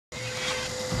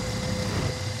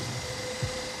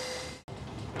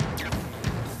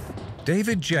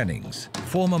David Jennings,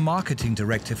 former marketing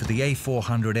director for the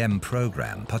A400M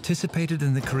program, participated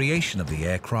in the creation of the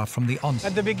aircraft from the onset.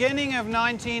 At the beginning of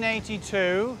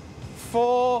 1982,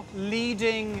 4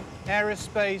 leading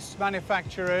aerospace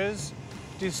manufacturers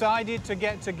decided to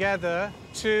get together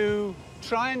to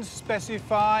try and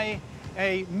specify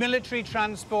a military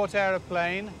transport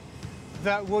aeroplane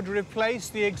that would replace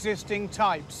the existing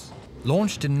types.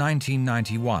 Launched in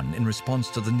 1991 in response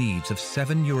to the needs of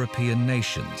 7 European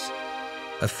nations,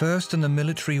 a first in the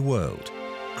military world,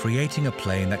 creating a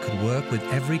plane that could work with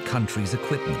every country's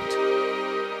equipment.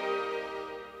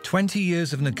 20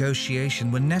 years of negotiation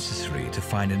were necessary to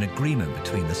find an agreement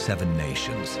between the 7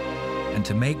 nations and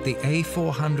to make the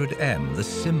A400M the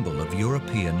symbol of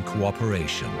European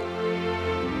cooperation.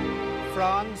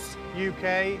 France,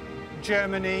 UK,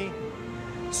 Germany,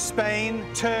 Spain,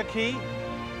 Turkey,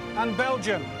 and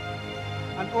Belgium.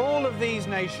 And all of these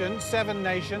nations, 7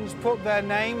 nations, put their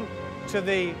name to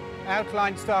the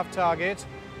outline staff target,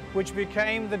 which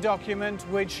became the document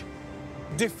which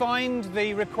defined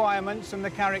the requirements and the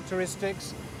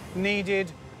characteristics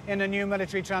needed in a new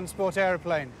military transport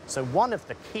aeroplane. So one of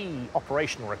the key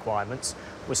operational requirements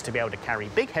was to be able to carry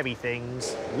big, heavy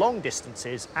things, long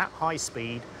distances, at high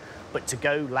speed, but to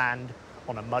go land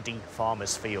on a muddy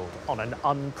farmer's field, on an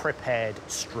unprepared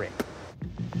strip.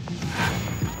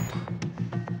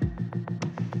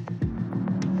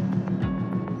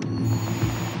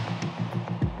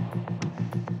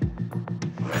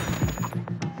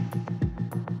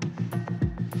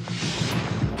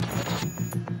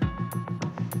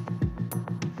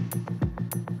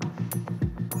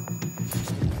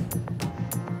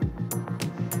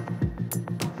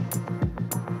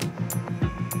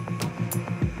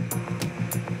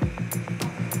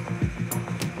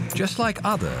 Just like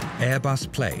other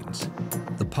Airbus planes,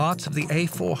 the parts of the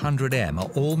A400M are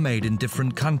all made in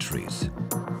different countries.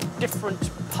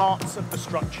 Different parts of the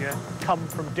structure come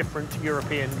from different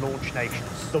European launch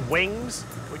nations. The wings,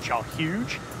 which are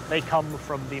huge, they come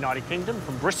from the United Kingdom,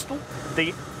 from Bristol.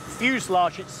 The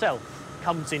fuselage itself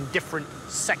comes in different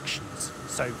sections.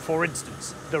 So, for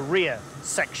instance, the rear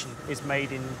section is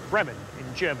made in Bremen,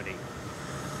 in Germany.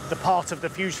 The part of the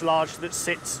fuselage that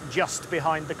sits just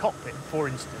behind the cockpit, for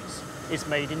instance, is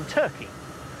made in Turkey.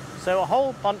 So a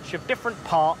whole bunch of different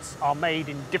parts are made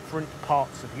in different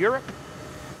parts of Europe,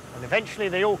 and eventually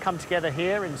they all come together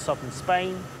here in southern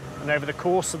Spain, and over the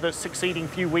course of the succeeding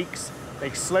few weeks,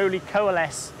 they slowly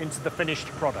coalesce into the finished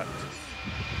product.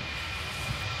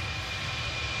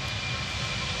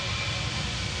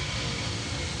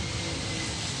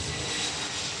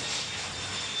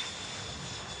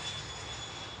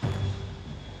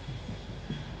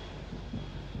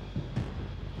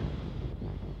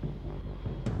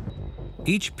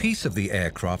 Each piece of the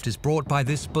aircraft is brought by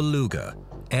this beluga,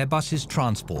 Airbus's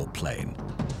transport plane.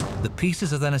 The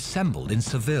pieces are then assembled in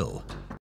Seville.